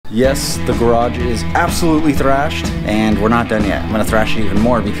Yes, the garage is absolutely thrashed, and we're not done yet. I'm gonna thrash it even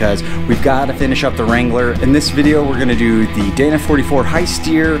more because we've got to finish up the Wrangler. In this video, we're gonna do the Dana 44 high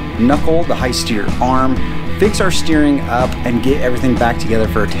steer knuckle, the high steer arm, fix our steering up, and get everything back together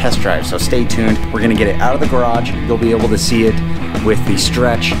for a test drive. So stay tuned. We're gonna get it out of the garage. You'll be able to see it with the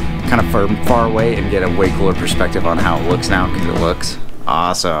stretch kind of from far away and get a way cooler perspective on how it looks now, because it looks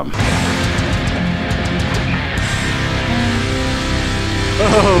awesome.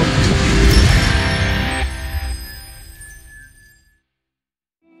 Oh.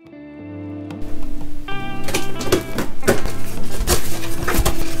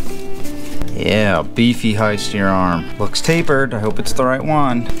 Yeah, beefy high steer arm. Looks tapered. I hope it's the right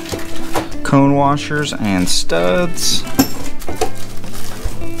one. Cone washers and studs.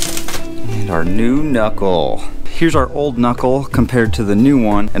 And our new knuckle. Here's our old knuckle compared to the new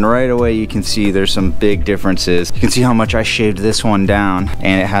one, and right away you can see there's some big differences. You can see how much I shaved this one down,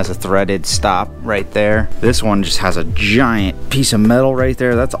 and it has a threaded stop right there. This one just has a giant piece of metal right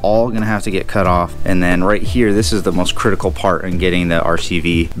there. That's all gonna have to get cut off. And then right here, this is the most critical part in getting the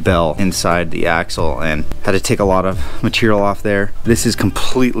RCV bell inside the axle, and had to take a lot of material off there. This is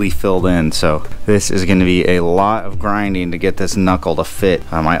completely filled in, so this is gonna be a lot of grinding to get this knuckle to fit.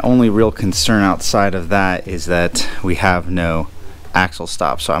 My only real concern outside of that is that we have no axle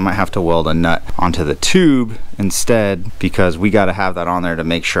stop, so I might have to weld a nut onto the tube instead, because we got to have that on there to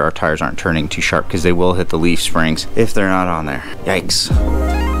make sure our tires aren't turning too sharp, because they will hit the leaf springs if they're not on there. Yikes.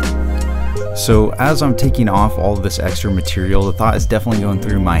 So as I'm taking off all of this extra material, the thought is definitely going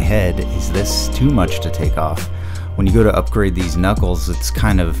through my head, is this too much to take off? When you go to upgrade these knuckles, it's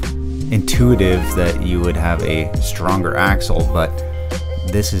kind of intuitive that you would have a stronger axle, but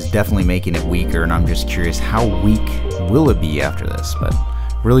this is definitely making it weaker, and I'm just curious, how weak will it be after this? But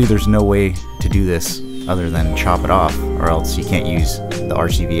really there's no way to do this other than chop it off, or else you can't use the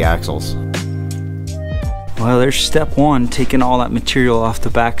RCV axles. Well, there's step one, taking all that material off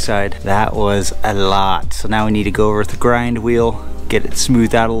the backside. That was a lot. So now we need to go over with the grind wheel, get it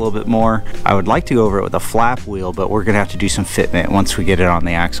smoothed out a little bit more. I would like to go over it with a flap wheel, but we're gonna have to do some fitment once we get it on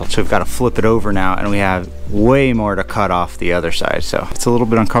the axle. So we've got to flip it over now, and we have way more to cut off the other side. So it's a little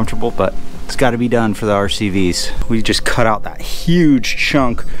bit uncomfortable, but it's got to be done for the RCVs. We just cut out that huge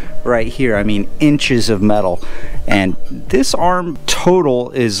chunk right here. I mean, inches of metal. And this arm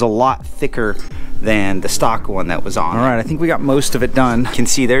total is a lot thicker than the stock one that was on. All right, I think we got most of it done. You can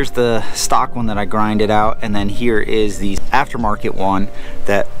see there's the stock one that I grinded out, and then here is the aftermarket one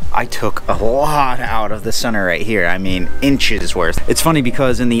that I took a lot out of the center right here. I mean, inches worth. It's funny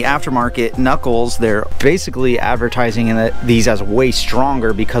because in the aftermarket knuckles, they're basically advertising these as way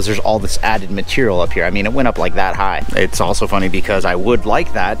stronger because there's all this added material up here. I mean, it went up like that high. It's also funny because I would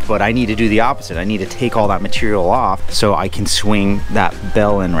like that, but I need to do the opposite. I need to take all that material off so I can swing that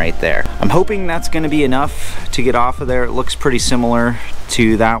bell in right there. I'm hoping that's gonna be enough to get off of there. It looks pretty similar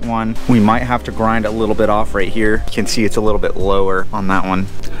to that one. We might have to grind a little bit off right here. You can see it's a little bit lower on that one.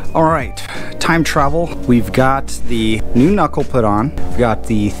 All right, time travel. We've got the new knuckle put on. We've got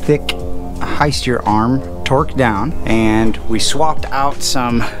the thick high steer arm torqued down, and we swapped out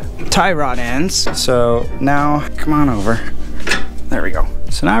some tie rod ends. So now, come on over. There we go.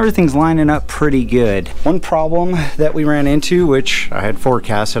 So now everything's lining up pretty good. One problem that we ran into, which I had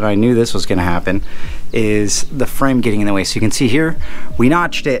forecasted, I knew this was gonna happen, is the frame getting in the way. So you can see here, we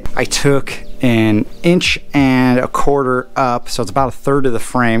notched it. I took 1.25 inches up, so it's about 1/3 of the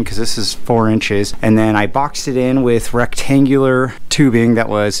frame, because this is 4 inches, and then I boxed it in with rectangular tubing that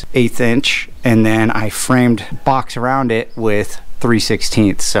was 1/8 inch, and then I framed box around it with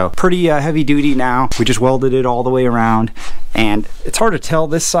 3/16. So pretty heavy duty now. We just welded it all the way around, and it's hard to tell.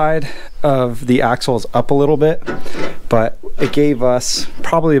 This side of the axle is up a little bit, but it gave us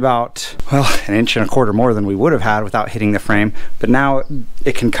probably about, well, 1.25 inches more than we would have had without hitting the frame. But now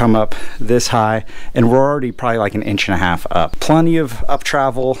it can come up this high, and we're already probably like 1.5 inches up. Plenty of up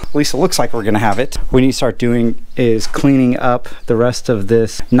travel. At least it looks like we're gonna have it. What we need to start doing is cleaning up the rest of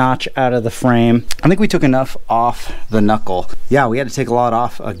this notch out of the frame. I think we took enough off the knuckle. Yeah, we had to take a lot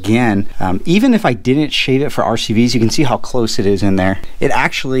off again. Even if I didn't shave it for RCVs, you can see how close it is in there. It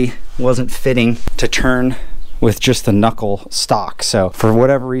actually wasn't fitting to turn with just the knuckle stock. So for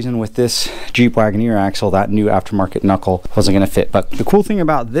whatever reason with this Jeep Wagoneer axle, that new aftermarket knuckle wasn't gonna fit. But the cool thing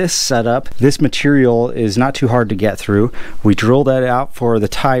about this setup, this material is not too hard to get through. We drilled that out for the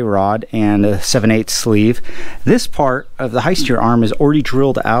tie rod and a 7/8 sleeve. This part of the high steer arm is already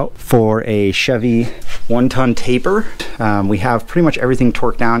drilled out for a Chevy 1-ton taper. We have pretty much everything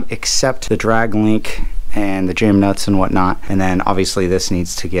torqued down except the drag link and the jam nuts and whatnot. And then obviously this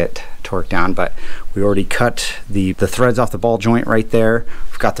needs to get torqued down, but we already cut the threads off the ball joint right there.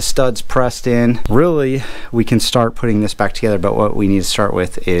 We've got the studs pressed in. Really, we can start putting this back together, but what we need to start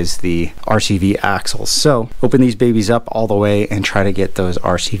with is the RCV axles. So open these babies up all the way and try to get those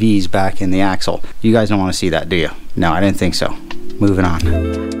RCVs back in the axle. You guys don't want to see that, do you? No, I didn't think so. Moving on.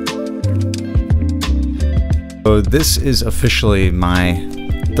 So this is officially my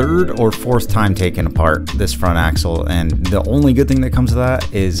third or fourth time taking apart this front axle, and the only good thing that comes of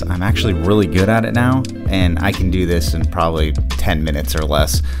that is I'm actually really good at it now, and I can do this in probably 10 minutes or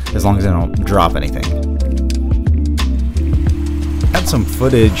less, as long as I don't drop anything. I had some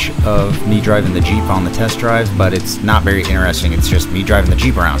footage of me driving the Jeep on the test drive, but it's not very interesting. It's just me driving the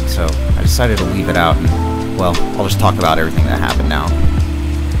Jeep around, so I decided to leave it out, and well, I'll just talk about everything that happened now.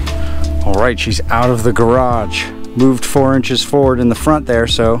 All right, she's out of the garage. Moved 4 inches forward in the front there,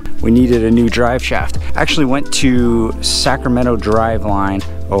 so we needed a new drive shaft. Actually went to Sacramento Driveline,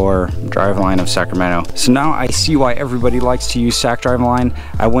 or Driveline of Sacramento. So now I see why everybody likes to use Sac Driveline.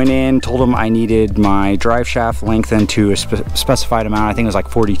 I went in, told them I needed my drive shaft lengthened to a specified amount. I think it was like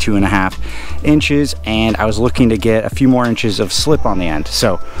 42.5 inches, and I was looking to get a few more inches of slip on the end.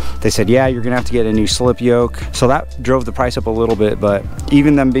 So they said, yeah, you're gonna have to get a new slip yoke. So that drove the price up a little bit, but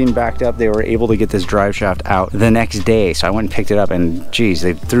even them being backed up, they were able to get this drive shaft out the next day. So I went and picked it up, and geez,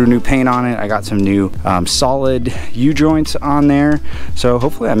 they threw new paint on it. I got some new solid U-joints on there. So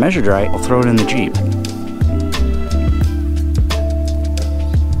hopefully I measured right. I'll throw it in the Jeep.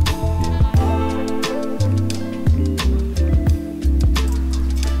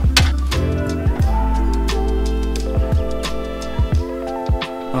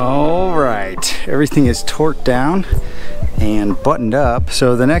 All right, everything is torqued down and buttoned up.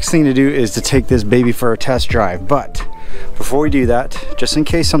 So the next thing to do is to take this baby for a test drive. But before we do that, just in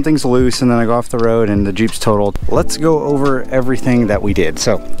case something's loose and then I go off the road and the Jeep's totaled, let's go over everything that we did.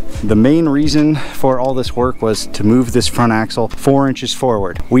 So the main reason for all this work was to move this front axle 4 inches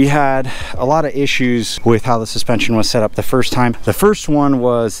forward. We had a lot of issues with how the suspension was set up the first time. The first one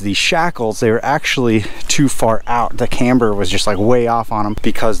was the shackles. They were actually too far out. The camber was just like way off on them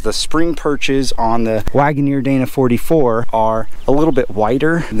because the spring perches on the Wagoneer Dana 44 are a little bit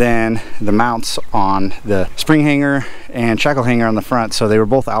wider than the mounts on the spring hanger and shackle hanger on the front, so they were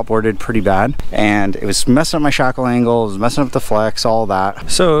both outboarded pretty bad, and it was messing up my shackle angle, it was messing up the flex, all that.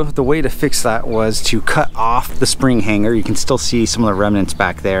 So the way to fix that was to cut off the spring hanger. You can still see some of the remnants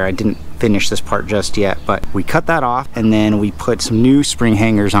back there. I didn't finish this part just yet, but we cut that off, and then we put some new spring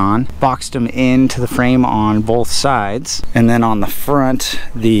hangers on, boxed them into the frame on both sides, and then on the front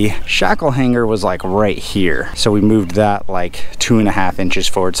the shackle hanger was like right here, so we moved that like 2.5 inches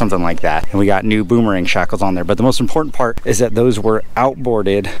forward, something like that, and we got new boomerang shackles on there. But the most important part is that those were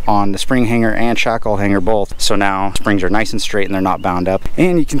outboarded on the spring hanger and shackle hanger both, so now springs are nice and straight and they're not bound up.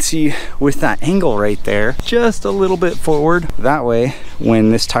 And you can see with that angle right there, just a little bit forward, that way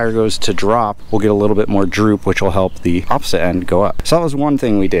when this tire goes to drop, we'll get a little bit more droop, which will help the opposite end go up. So that was one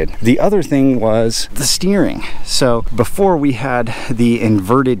thing we did. The other thing was the steering. So before we had the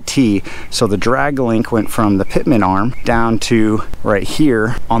inverted T, so the drag link went from the pitman arm down to right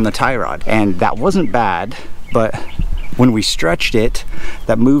here on the tie rod, and that wasn't bad, but when we stretched it,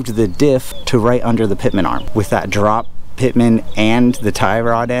 that moved the diff to right under the pitman arm. With that drop pitman and the tie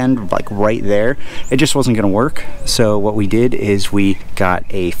rod end like right there, it just wasn't going to work. So what we did is we got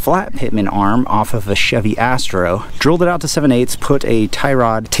a flat pitman arm off of a Chevy Astro, drilled it out to 7/8, put a tie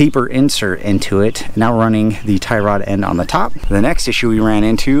rod taper insert into it, now running the tie rod end on the top. The next issue we ran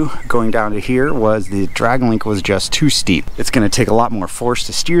into going down to here was the drag link was just too steep. It's going to take a lot more force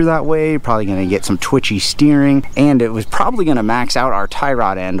to steer that way, probably going to get some twitchy steering, and it was probably going to max out our tie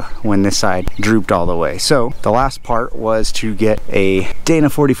rod end when this side drooped all the way. So the last part was to get a Dana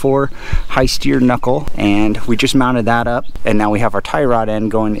 44 high steer knuckle, and we just mounted that up, and now we have our tie rod end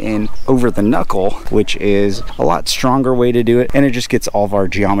going in over the knuckle, which is a lot stronger way to do it, and it just gets all of our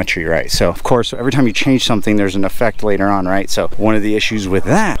geometry right. So of course every time you change something there's an effect later on, right? So one of the issues with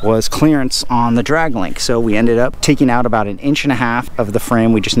that was clearance on the drag link, so we ended up taking out about 1.5 inches of the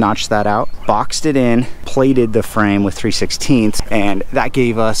frame. We just notched that out, boxed it in, plated the frame with 3/16, and that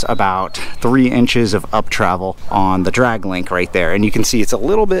gave us about 3 inches of up travel on the drag link right there. And you can see it's a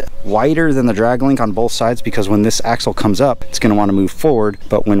little bit wider than the drag link on both sides, because when this axle comes up it's going to want to move forward,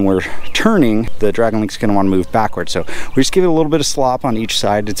 but when we're turning the drag link's going to want to move backward. So we just give it a little bit of slop on each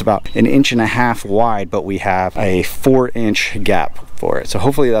side. It's about 1.5 inches wide, but we have a 4-inch gap for it. So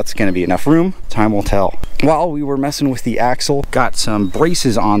hopefully that's going to be enough room. Time will tell. While we were messing with the axle, got some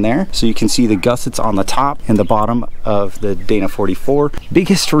braces on there so you can see the gussets on the top and the bottom of the Dana 44.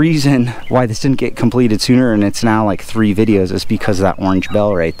 Biggest reason why this didn't get completed sooner, and it's now like 3 videos, is because of that orange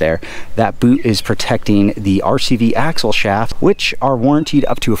bell right there. That boot is protecting the RCV axle shaft, which are warranted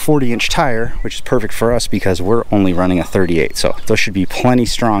up to a 40-inch tire, which is perfect for us because we're only running a 38. So those should be plenty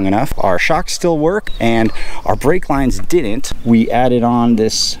strong enough. Our shocks still work and our brake lines didn't. We added on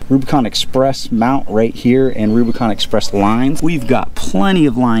this Rubicon Express mount right here and Rubicon Express lines. We've got plenty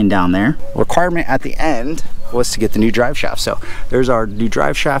of line down there. Requirement at the end was to get the new drive shaft. So there's our new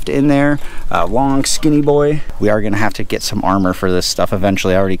drive shaft in there, long skinny boy. We are gonna have to get some armor for this stuff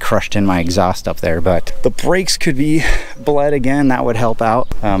eventually. I already crushed in my exhaust up there, but the brakes could be bled again. That would help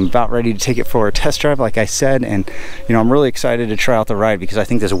out. I'm about ready to take it for a test drive, like I said, and you know, I'm really excited to try out the ride because I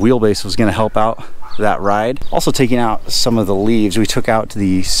think this wheelbase was gonna help out that ride. Also taking out some of the leaves. We took out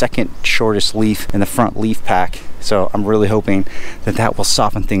the second shortest leaf in the front leaf pack, so I'm really hoping that that will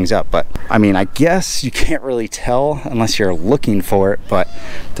soften things up. But I mean, I guess you can't really tell unless you're looking for it, but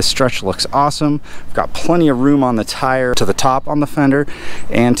the stretch looks awesome. We've got plenty of room on the tire to the top on the fender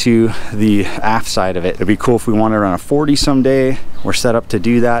and to the aft side of it. It'd be cool if we wanted to run a 40 someday. We're set up to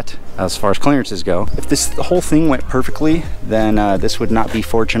do that as far as clearances go. If the whole thing went perfectly, then this would not be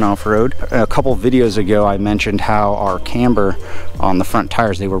Fortune off-road. A couple videos ago I mentioned how our camber on the front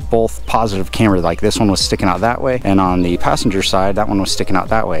tires, they were both positive camber. Like this one was sticking out that way, and on the passenger side that one was sticking out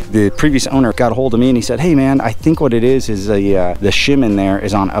that way. The previous owner got a hold of me and he said, hey man, I think what it is the shim in there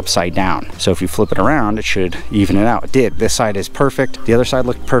is on upside down, so if you flip it around it should even it out. It did. This side is perfect. The other side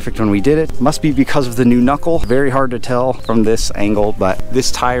looked perfect when we did it. Must be because of the new Knuckle. Very hard to tell from this angle, but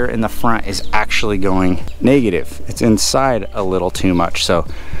this tire in the front is actually going negative. It's inside a little too much, so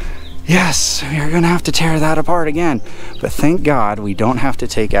yes, we are gonna have to tear that apart again. But thank God we don't have to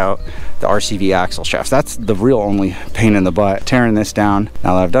take out the RCV axle shafts. That's the real only pain in the butt, tearing this down.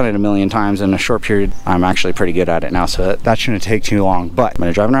 Now that I've done it a million times in a short period, I'm actually pretty good at it now, so that shouldn't take too long. But I'm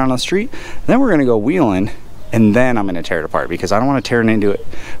gonna drive around on the street, then we're gonna go wheeling, and then I'm gonna tear it apart because I don't wanna tear it into it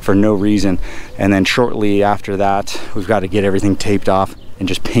for no reason. And then shortly after that, we've got to get everything taped off and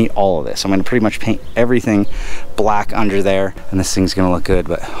just paint all of this. I'm gonna pretty much paint everything black under there, and this thing's gonna look good.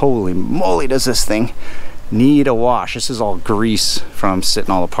 But holy moly, does this thing need a wash. This is all grease from sitting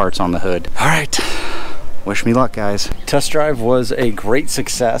all the parts on the hood. All right, wish me luck, guys. Test drive was a great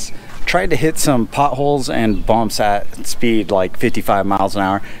success. Tried to hit some potholes and bumps at speed like 55 miles an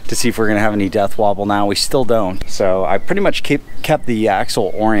hour to see if we're gonna have any death wobble. Now we still don't. So I pretty much kept the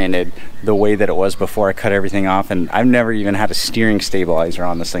axle oriented the way that it was before I cut everything off, and I've never even had a steering stabilizer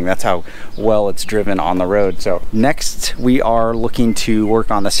on this thing. That's how well it's driven on the road. So next we are looking to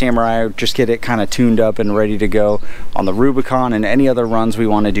work on the Samurai, just get it kind of tuned up and ready to go on the Rubicon and any other runs we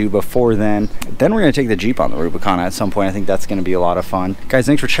want to do before then. Then we're gonna take the Jeep on the Rubicon at some point. I think that's gonna be a lot of fun. Guys,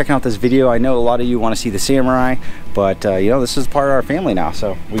 thanks for checking out this video. I know a lot of you want to see the Samurai, but you know, this is part of our family now,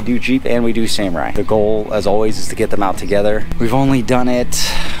 so we do Jeep and we do Samurai. The goal, as always, is to get them out together. We've only done it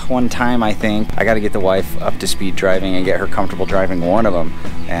one time, I think. I got to get the wife up to speed driving and get her comfortable driving one of them,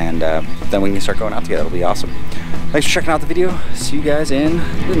 and then we can start going out together. It'll be awesome. Thanks for checking out the video. See you guys in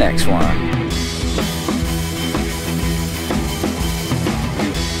the next one.